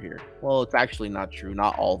character here. Well, it's actually not true.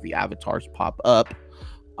 Not all the avatars pop up.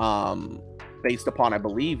 Based upon, I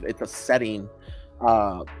believe it's a setting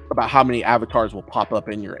about how many avatars will pop up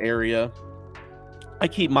in your area. I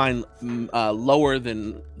keep mine lower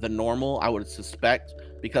than the normal, I would suspect,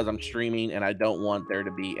 because I'm streaming and I don't want there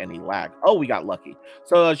to be any lag. Oh, we got lucky.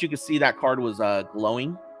 So as you can see, that card was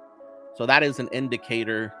glowing. So that is an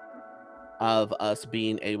indicator of us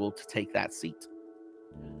being able to take that seat.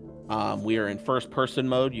 We are in first person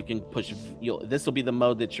mode. You can push, this will be the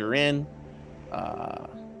mode that you're in.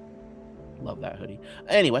 Love that hoodie.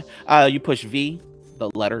 Anyway, you push V, the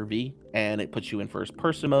letter V, and it puts you in first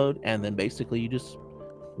person mode. And then basically you just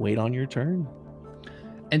wait on your turn.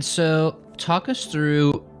 And so talk us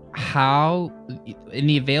through how, in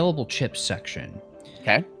the available chips section,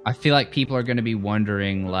 okay, I feel like people are going to be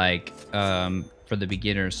wondering, like, for the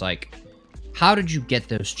beginners, like, how did you get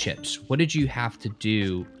those chips? What did you have to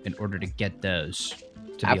do in order to get those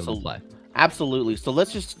to be able to play? Absolutely. So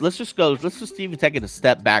let's just even take it a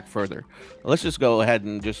step back further. Let's just go ahead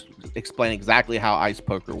and just explain exactly how Ice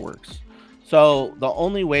Poker works. So the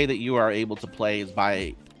only way that you are able to play is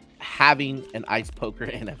by having an Ice Poker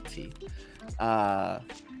NFT.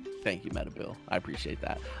 Thank you, MetaBill. I appreciate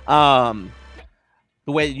that.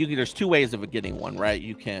 The way there's 2 ways of getting one, right?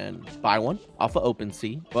 You can buy one off of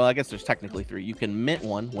OpenSea. Well, I guess there's technically 3. You can mint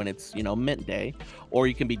one when it's, mint day, or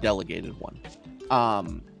you can be delegated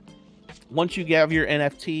one. Once you have your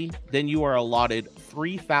NFT, then you are allotted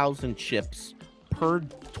 3,000 chips per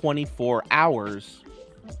 24 hours.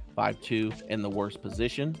 5-2 in the worst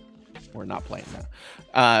position. We're not playing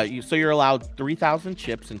that. So you're allowed 3,000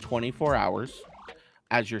 chips in 24 hours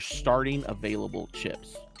as your starting available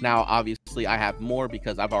chips. Now, obviously, I have more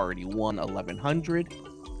because I've already won 1,100.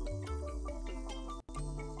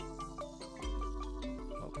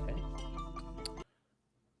 Okay.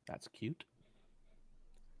 That's cute.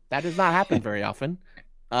 That does not happen very often.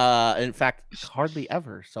 In fact, hardly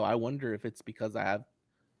ever. So I wonder if it's because I have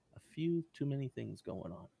a few too many things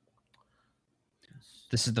going on.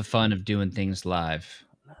 This is the fun of doing things live.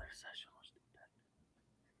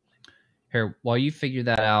 Here, while you figure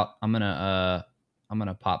that out, I'm gonna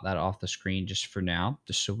pop that off the screen just for now,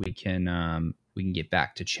 just so we can get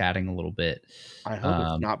back to chatting a little bit. I hope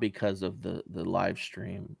it's not because of the live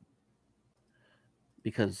stream,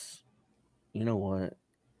 because you know what,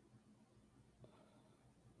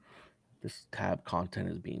 this tab content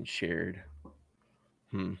is being shared.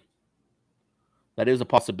 That is a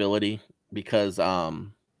possibility, because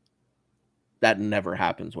that never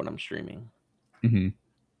happens when I'm streaming.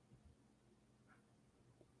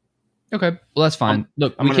 Okay, well, that's fine.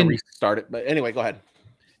 Look, I'm gonna restart it, but anyway, go ahead.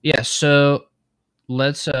 Yeah, so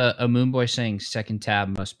let's a Moonboy saying second tab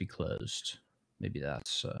must be closed. Maybe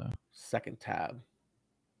that's second tab.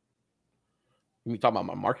 You talking about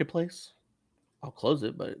my marketplace? I'll close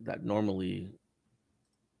it, but that normally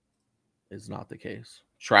is not the case.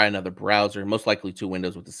 Try another browser. Most likely 2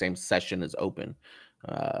 windows with the same session is open.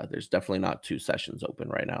 There's definitely not 2 sessions open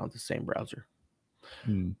right now in the same browser.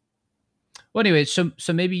 Well, anyway, so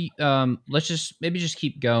maybe let's just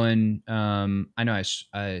keep going. I know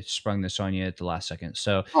I sprung this on you at the last second,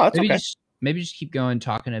 so maybe just keep going,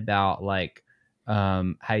 talking about like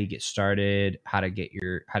how you get started, how to get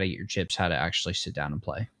your chips, how to actually sit down and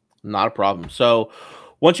play. Not a problem. So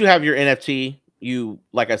once you have your NFT, you,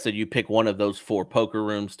 like I said, you pick one of those 4 poker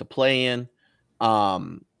rooms to play in.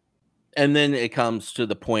 And then it comes to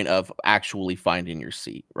the point of actually finding your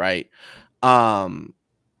seat, right?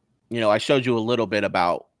 I showed you a little bit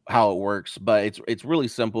about how it works, but it's really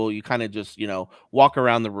simple. You kind of just, walk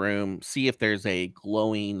around the room, see if there's a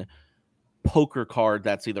glowing poker card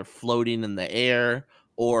that's either floating in the air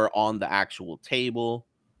or on the actual table.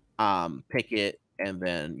 Pick it, and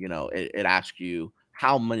then, it asks you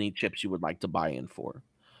how many chips you would like to buy in for.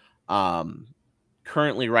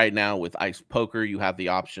 Currently, right now with Ice Poker, you have the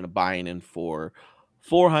option of buying in for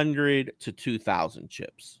 400 to 2,000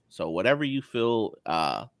 chips. So whatever you feel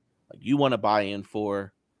you want to buy in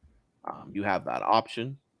for, you have that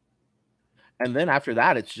option. And then after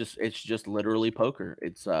that, it's just literally poker.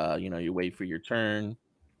 It's you wait for your turn,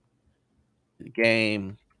 the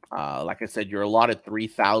game, Like I said, you're allotted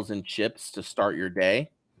 3,000 chips to start your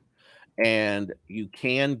day, and you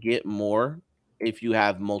can get more if you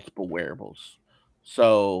have multiple wearables.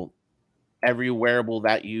 So every wearable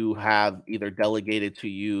that you have either delegated to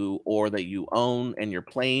you or that you own and you're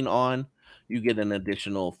playing on, you get an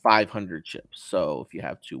additional 500 chips. So if you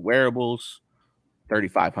have two wearables,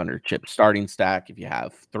 3,500 chip starting stack. If you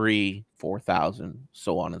have three, 4,000,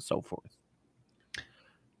 so on and so forth.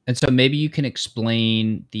 And so maybe you can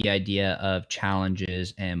explain the idea of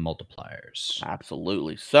challenges and multipliers.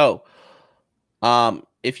 Absolutely. So,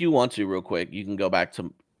 if you want to, real quick, you can go back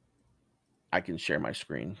to. I can share my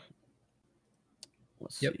screen.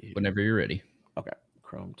 Let's Yep. see. Whenever you're ready. Okay.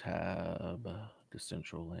 Chrome tab,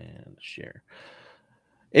 Decentraland, share.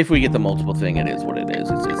 If we get the multiple thing, it is what it is.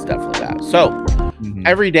 It's definitely that. So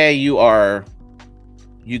every day you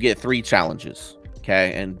get 3 challenges.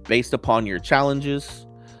 Okay. And based upon your challenges,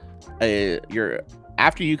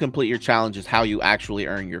 after you complete your challenges, how you actually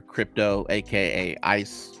earn your crypto, aka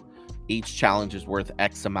ICE. Each challenge is worth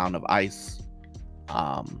X amount of ICE.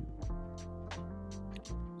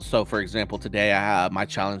 So for example, today I have my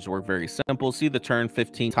challenge work very simple. See the turn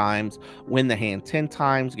 15 times, win the hand 10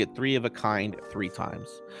 times, get 3 of a kind 3 times.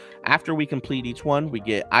 After we complete each one, we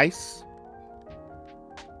get ICE.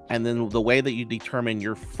 And then the way that you determine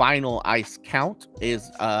your final ICE count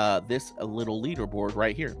is this little leaderboard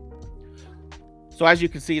right here. So as you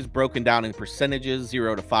can see, it's broken down in percentages,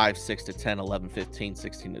 0 to 5, 6 to 10, 11, 15,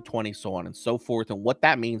 16 to 20, so on and so forth. And what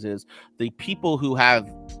that means is the people who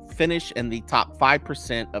have finished in the top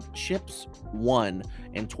 5% of chips won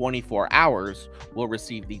in 24 hours will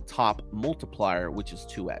receive the top multiplier, which is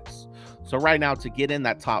 2x. So right now, to get in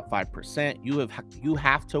that top 5%, you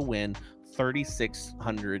have to win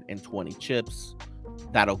 3,620 chips.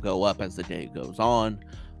 That'll go up as the day goes on.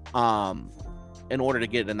 In order to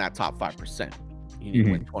get in that top 5%. You need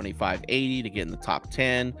to win 2580 to get in the top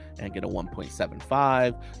 10 and get a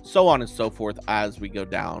 1.75, so on and so forth as we go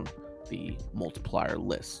down the multiplier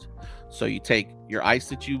list. So you take your ICE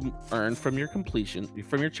that you earned from your completion,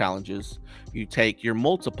 from your challenges, you take your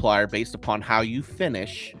multiplier based upon how you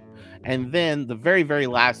finish, and then the very, very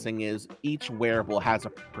last thing is each wearable has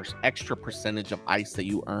a extra percentage of ICE that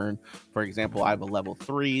you earn. For example, I have a level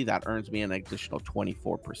 3 that earns me an additional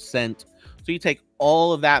 24%. So you take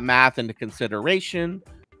all of that math into consideration,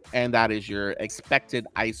 and that is your expected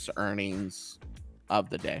ICE earnings of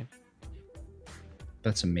the day.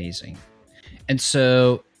 That's amazing. And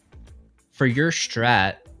so for your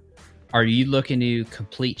strat, are you looking to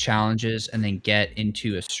complete challenges and then get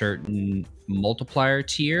into a certain multiplier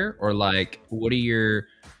tier, or like what are your,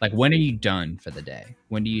 like when are you done for the day?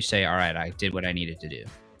 When do you say, all right, I did what I needed to do?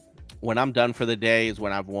 When I'm done for the day is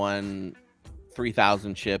when I've won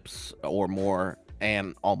 3,000 chips or more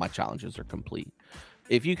and all my challenges are complete.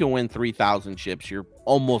 If you can win 3,000 chips, you're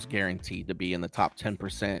almost guaranteed to be in the top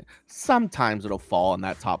 10%. Sometimes it'll fall in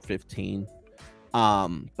that top 15.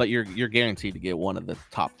 But you're guaranteed to get one of the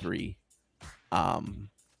top 3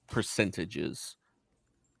 percentages,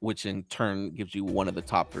 which in turn gives you one of the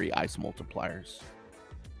top 3 ICE multipliers.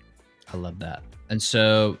 I love that. And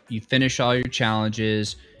so you finish all your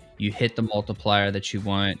challenges, you hit the multiplier that you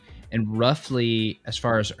want, and roughly as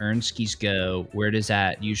far as earn skis go, where does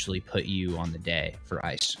that usually put you on the day for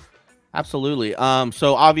ICE? Absolutely.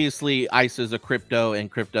 So obviously ICE is a crypto and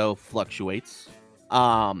crypto fluctuates.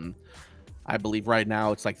 I believe right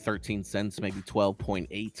now it's like 13 cents, maybe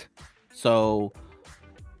 12.8. So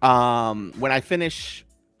when I finish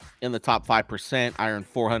in the top 5%, I earn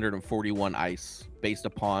 441 ICE based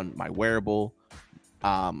upon my wearable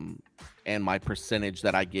and my percentage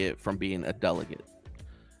that I get from being a delegate.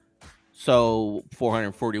 So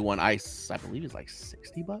 441 ICE, I believe, is like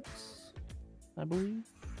 $60. I believe.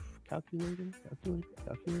 Calculator.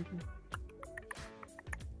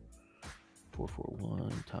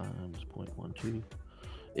 441 times 0.12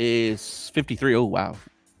 is 53. Oh wow,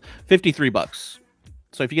 $53.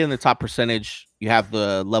 So if you get in the top percentage, you have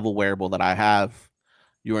the level wearable that I have,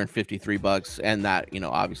 you earn $53, and that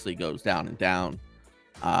obviously goes down and down,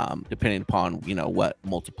 depending upon what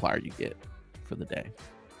multiplier you get for the day.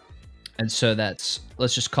 And so that's,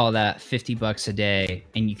 let's just call that $50 a day,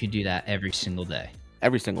 and you could do that every single day.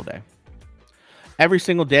 Every single day. Every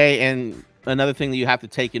single day. And another thing that you have to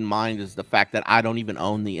take in mind is the fact that I don't even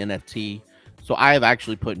own the NFT. So I have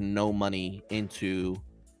actually put no money into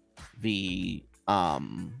the I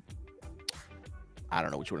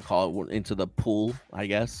don't know what you want to call it, into the pool, I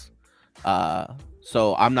guess.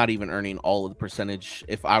 So I'm not even earning all of the percentage.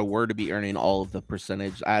 If I were to be earning all of the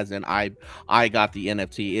percentage, as in I got the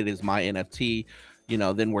NFT, it is my NFT,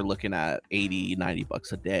 then we're looking at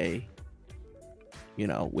 $80-$90 a day,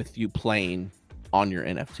 with you playing on your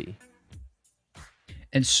NFT.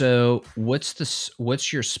 And so,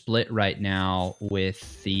 what's your split right now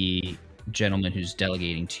with the gentleman who's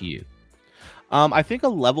delegating to you? I think a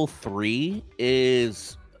level 3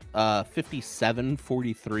 is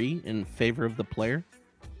 57-43 in favor of the player.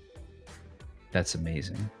 That's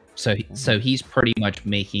amazing. So he's pretty much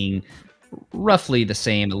making roughly the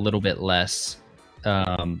same, a little bit less,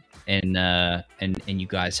 and you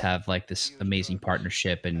guys have like this amazing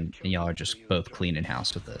partnership, and y'all are just both cleaning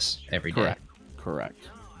house with this every day. Correct. Correct.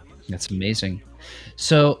 That's amazing.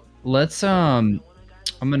 So let's I'm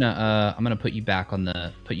gonna put you back on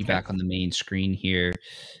Okay. the main screen here.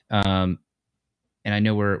 Um, and I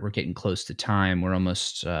know we're getting close to time. We're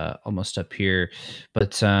almost up here,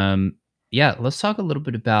 but yeah, let's talk a little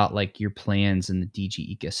bit about like your plans in the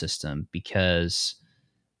DG ecosystem, because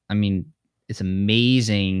I mean it's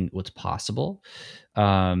amazing what's possible.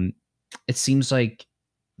 Um, it seems like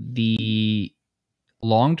the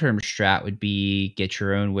long-term strat would be get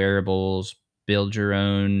your own wearables, build your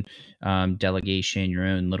own delegation, your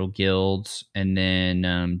own little guilds, and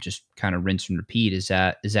then just kind of rinse and repeat. Is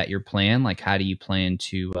that your plan? Like, how do you plan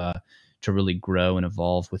to really grow and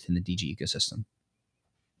evolve within the DG ecosystem?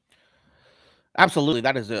 Absolutely,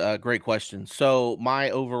 that is a great question. So my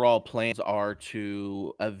overall plans are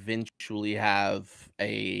to eventually have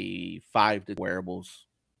a 5 to wearables.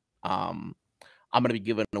 Um, I'm gonna be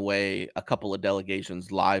giving away a couple of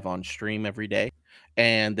delegations live on stream every day,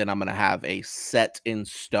 and then I'm gonna have a set in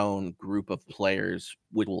stone group of players,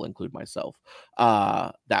 which will include myself,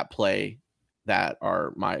 that play that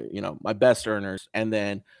are my best earners, and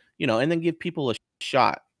then give people a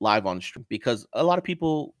shot live on stream because a lot of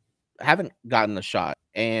people haven't gotten a shot,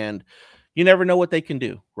 and you never know what they can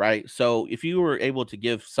do, right? So if you were able to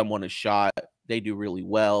give someone a shot, they do really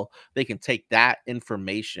well. They can take that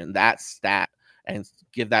information, that stat, and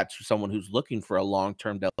give that to someone who's looking for a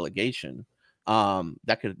long-term delegation,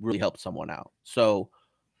 that could really help someone out. So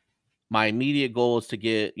my immediate goal is to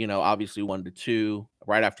get, obviously 1 to 2.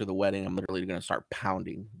 Right after the wedding, I'm literally gonna start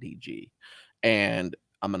pounding DG. And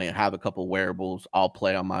I'm gonna have a couple wearables. I'll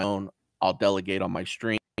play on my own. I'll delegate on my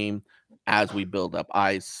stream as we build up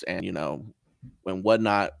ice and and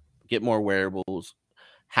whatnot, get more wearables,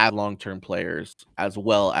 have long-term players, as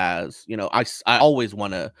well as, I always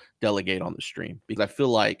want to delegate on the stream because I feel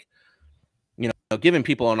like, giving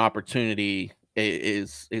people an opportunity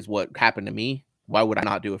is what happened to me. Why would I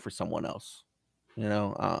not do it for someone else? You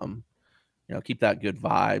know, um, keep that good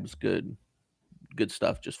vibes, good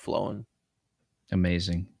stuff just flowing.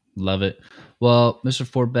 Amazing. Love it. Well, Mr.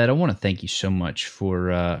 Forbett, I want to thank you so much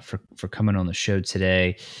for coming on the show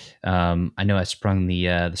today. I know I sprung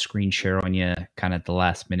the screen share on you kind of at the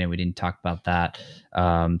last minute. We didn't talk about that,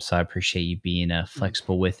 so I appreciate you being Mhm.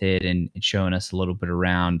 flexible with it, and showing us a little bit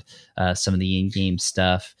around some of the in-game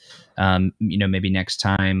stuff. Maybe next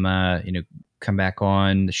time, come back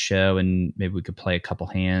on the show, and maybe we could play a couple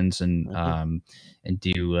hands, Mhm. and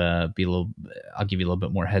do be a little. I'll give you a little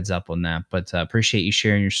bit more heads up on that. But appreciate you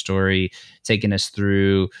sharing your story, taking us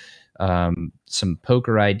through some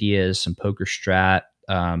poker ideas, some poker strat,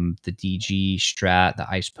 the DG strat, the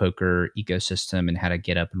ice poker ecosystem, and how to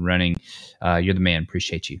get up and running. You're the man.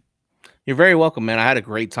 Appreciate you. You're very welcome, man. I had a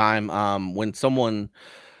great time. When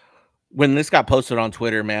this got posted on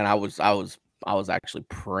Twitter, man, I was actually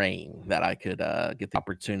praying that I could get the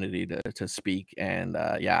opportunity to speak, and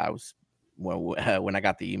yeah, I was when I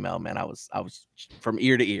got the email, man, I was from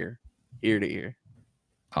ear to ear, ear to ear.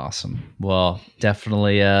 Awesome. Well,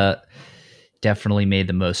 definitely made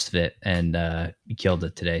the most of it, and you killed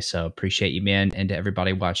it today. So appreciate you, man. And to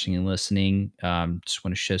everybody watching and listening, just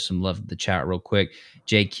want to show some love to the chat real quick.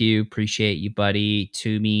 JQ, appreciate you, buddy.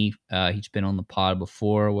 Toomey, he's been on the pod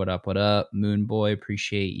before. What up? What up? Moon Boy,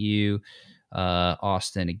 appreciate you.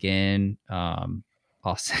 Austin again.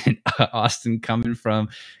 Austin, Austin coming from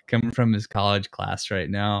his college class right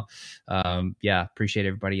now. Yeah, appreciate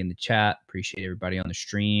everybody in the chat. Appreciate everybody on the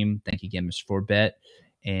stream. Thank you again, Mr. Forbet.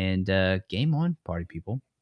 And game on, party people.